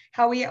schedule,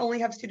 how we only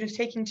have students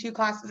taking 2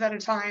 classes at a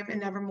time and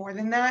never more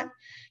than that.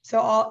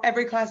 So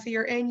every class that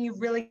you're in, you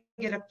really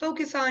get to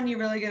focus on, you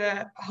really get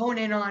to hone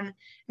in on,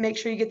 make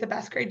sure you get the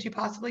best grades you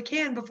possibly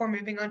can before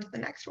moving on to the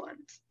next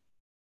ones.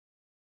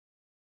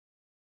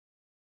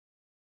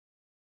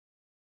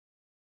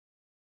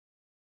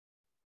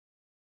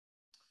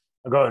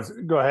 I'll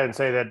go ahead and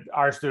say that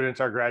our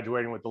students are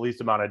graduating with the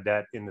least amount of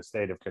debt in the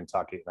state of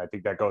Kentucky. And I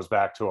think that goes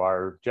back to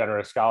our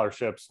generous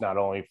scholarships, not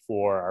only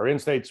for our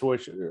in-state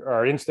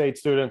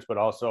students, but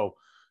also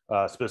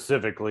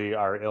specifically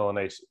our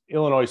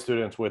Illinois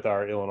students with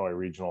our Illinois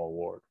Regional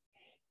Award.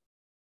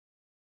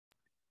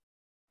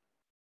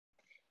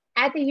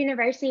 At the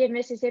University of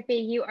Mississippi,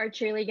 you are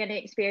truly going to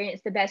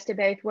experience the best of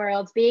both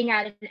worlds, being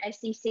at an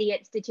SEC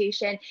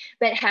institution,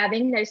 but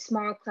having those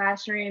small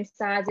classroom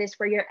sizes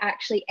where you're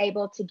actually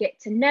able to get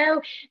to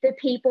know the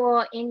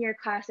people in your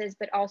classes,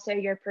 but also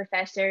your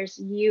professors.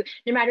 You,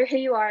 no matter who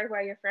you are,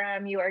 where you're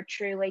from, you are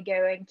truly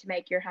going to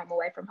make your home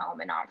away from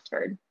home in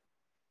Oxford.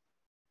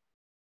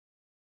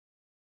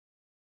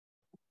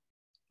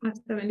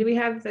 Awesome. And do we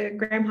have the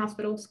Graham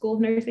Hospital School of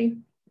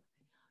Nursing?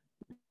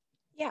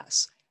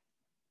 Yes.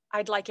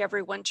 I'd like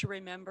everyone to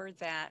remember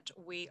that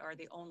we are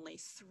the only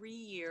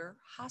 3-year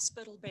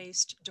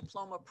hospital-based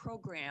diploma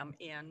program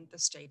in the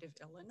state of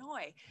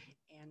Illinois,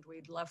 and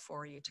we'd love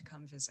for you to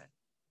come visit.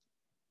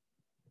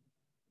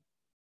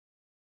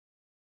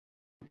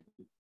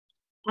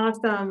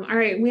 Awesome. All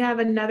right, we have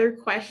another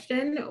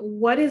question.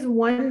 What is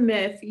one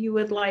myth you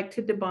would like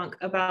to debunk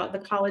about the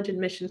college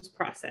admissions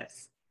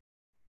process?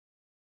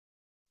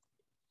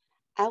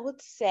 I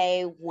would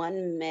say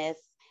one myth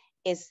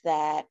is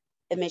that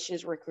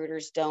admissions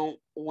recruiters don't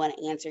want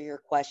to answer your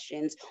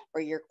questions,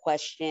 or your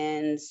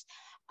questions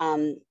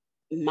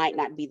might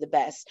not be the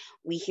best.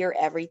 We hear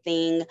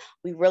everything.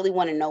 We really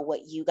want to know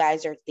what you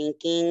guys are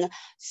thinking.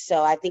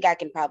 So I think I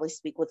can probably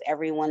speak with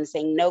everyone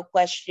saying no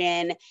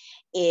question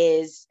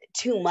is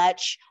too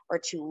much or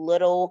too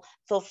little.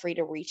 Feel free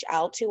to reach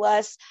out to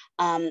us.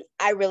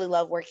 I really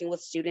love working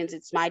with students.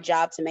 It's my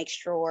job to make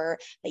sure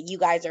that you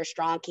guys are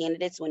strong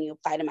candidates when you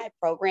apply to my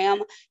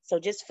program. So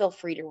just feel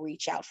free to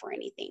reach out for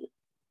anything.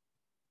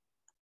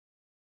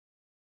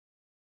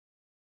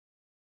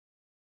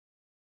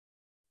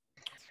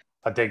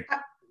 I think,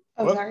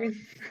 Sorry.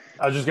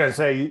 I was just going to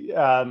say,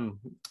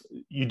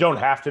 you don't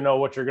have to know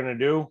what you're going to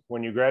do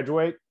when you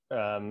graduate.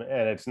 And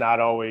it's not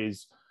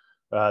always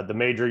the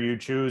major you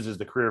choose is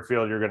the career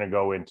field you're going to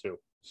go into.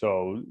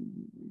 So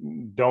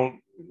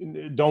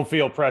don't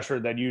feel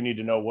pressured that you need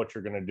to know what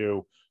you're going to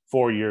do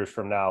 4 years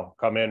from now.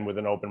 Come in with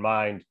an open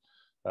mind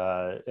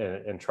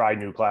and try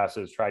new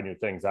classes, try new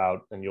things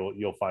out, and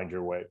you'll find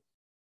your way.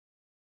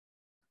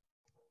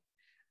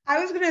 I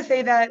was going to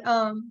say that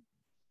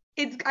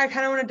I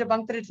kind of want to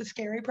debunk that it's a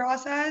scary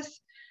process.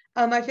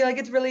 I feel like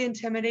it's really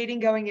intimidating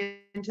going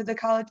into the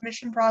college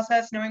admission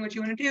process, knowing what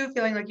you want to do,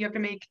 feeling like you have to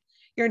make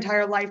your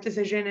entire life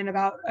decision in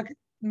about a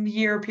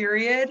year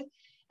period.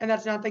 And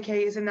that's not the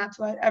case. And that's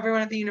what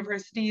everyone at the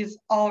universities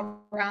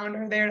all around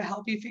are there to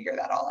help you figure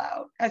that all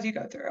out as you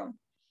go through.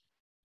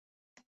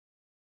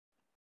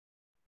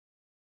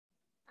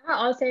 I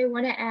also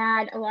want to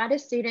add, a lot of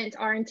students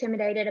are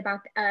intimidated about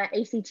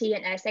ACT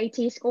and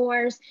SAT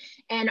scores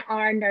and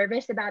are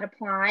nervous about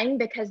applying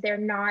because they're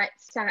not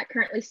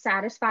currently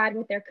satisfied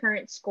with their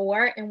current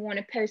score and want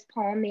to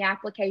postpone the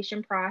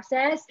application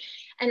process.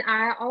 And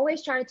I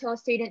always try to tell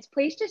students,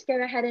 please just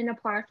go ahead and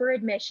apply for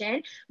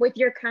admission with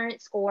your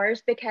current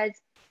scores,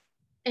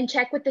 and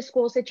check with the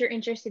schools that you're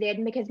interested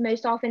in, because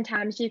most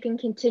oftentimes you can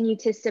continue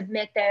to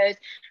submit those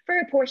for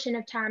a portion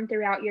of time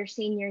throughout your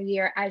senior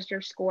year as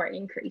your score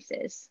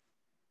increases.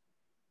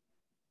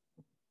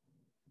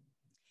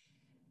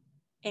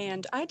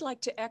 And I'd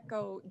like to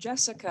echo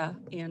Jessica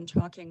in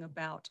talking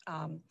about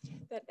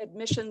that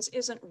admissions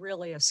isn't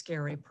really a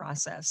scary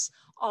process.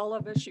 All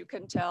of us, you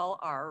can tell,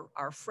 are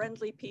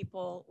friendly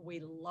people. We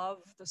love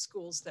the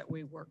schools that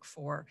we work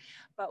for,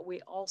 but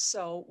we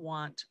also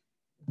want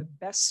the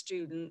best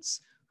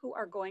students who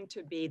are going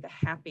to be the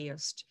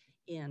happiest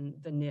in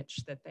the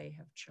niche that they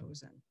have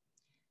chosen.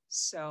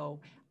 So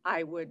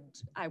I would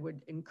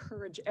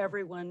encourage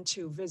everyone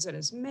to visit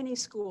as many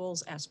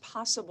schools as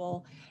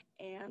possible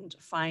and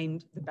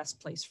find the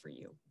best place for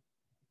you.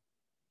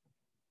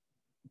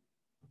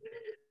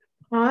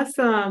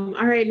 Awesome.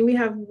 All right, and we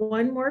have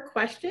one more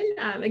question.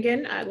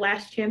 Again,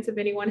 last chance if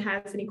anyone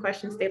has any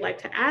questions they'd like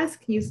to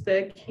ask, use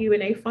the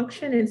Q&A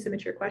function and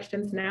submit your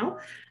questions now.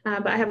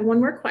 But I have one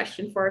more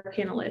question for our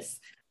panelists.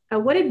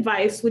 What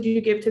advice would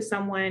you give to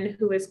someone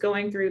who is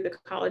going through the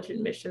college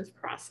admissions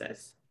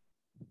process?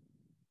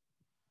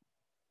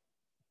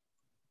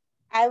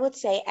 I would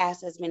say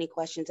ask as many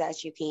questions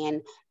as you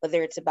can,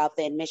 whether it's about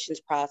the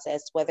admissions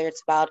process, whether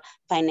it's about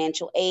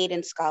financial aid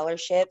and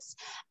scholarships.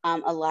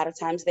 A lot of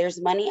times there's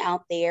money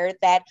out there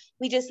that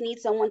we just need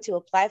someone to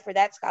apply for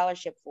that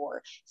scholarship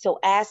for. So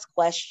ask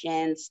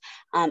questions.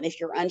 If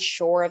you're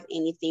unsure of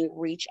anything,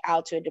 reach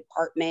out to a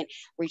department,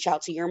 reach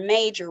out to your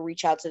major,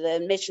 reach out to the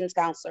admissions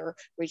counselor,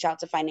 reach out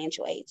to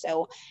financial aid.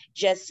 So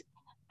just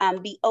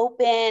be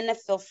open,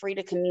 feel free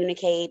to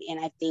communicate, and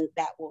I think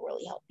that will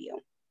really help you.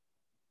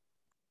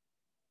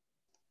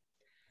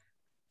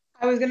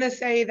 I was going to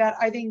say that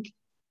I think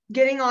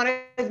getting on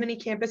as many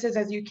campuses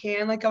as you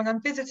can, like going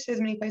on visits to as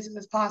many places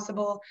as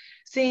possible,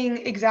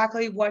 seeing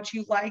exactly what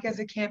you like as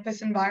a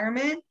campus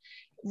environment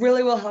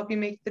really will help you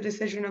make the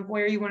decision of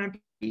where you want to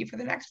be for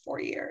the next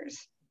 4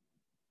 years.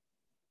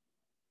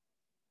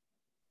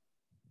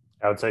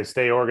 I would say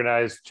stay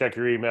organized, check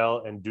your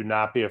email, and do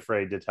not be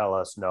afraid to tell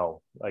us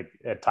no. Like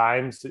at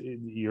times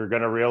you're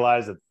going to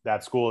realize that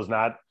that school is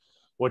not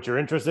what you're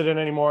interested in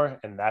anymore,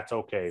 and that's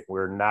okay.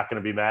 We're not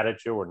going to be mad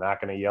at you. We're not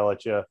going to yell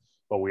at you,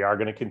 but we are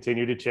going to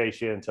continue to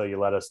chase you until you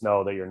let us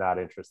know that you're not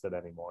interested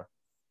anymore.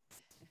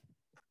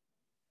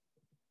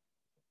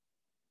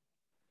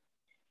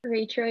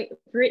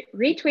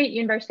 Retweet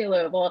University of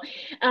Louisville.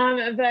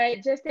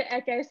 But just to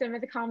echo some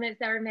of the comments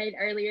that were made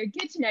earlier,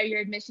 get to know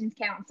your admissions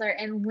counselor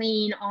and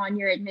lean on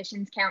your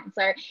admissions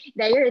counselor.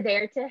 They are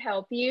there to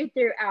help you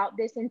throughout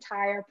this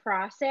entire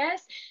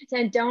process.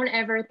 So don't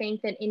ever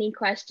think that any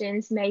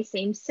questions may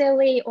seem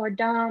silly or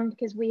dumb,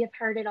 because we have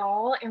heard it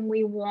all and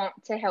we want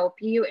to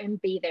help you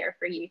and be there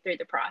for you through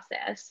the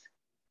process.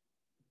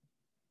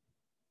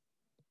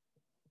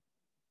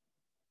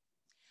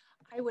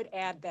 I would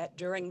add that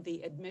during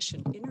the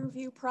admission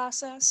interview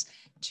process,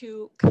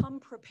 to come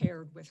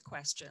prepared with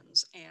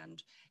questions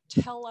and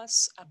tell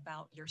us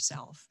about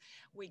yourself.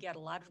 We get a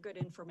lot of good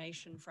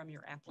information from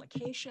your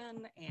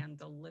application and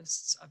the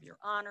lists of your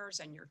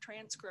honors and your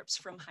transcripts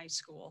from high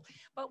school,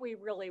 but we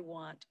really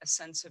want a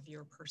sense of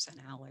your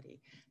personality.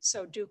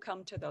 So do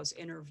come to those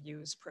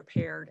interviews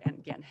prepared and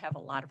again, have a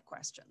lot of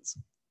questions.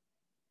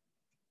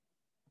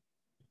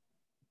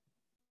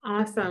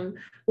 Awesome.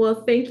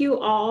 Well, thank you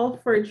all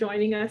for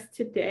joining us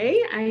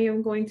today. I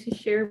am going to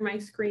share my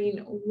screen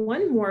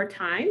one more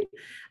time.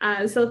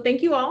 So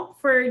thank you all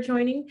for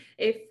joining.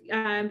 If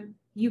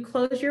you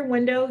close your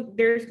window,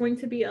 there's going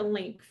to be a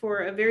link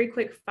for a very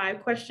quick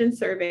 5-question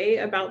survey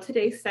about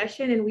today's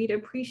session, and we'd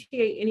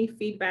appreciate any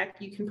feedback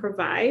you can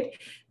provide.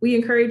 We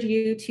encourage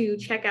you to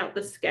check out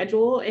the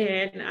schedule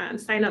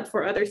and sign up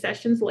for other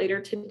sessions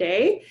later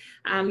today.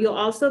 You'll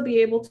also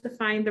be able to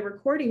find the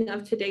recording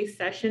of today's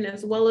session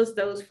as well as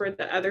those for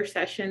the other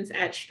sessions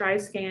at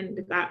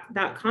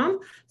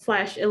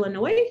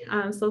strivescan.com/Illinois.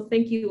 So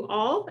thank you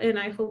all, and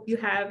I hope you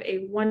have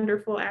a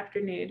wonderful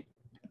afternoon.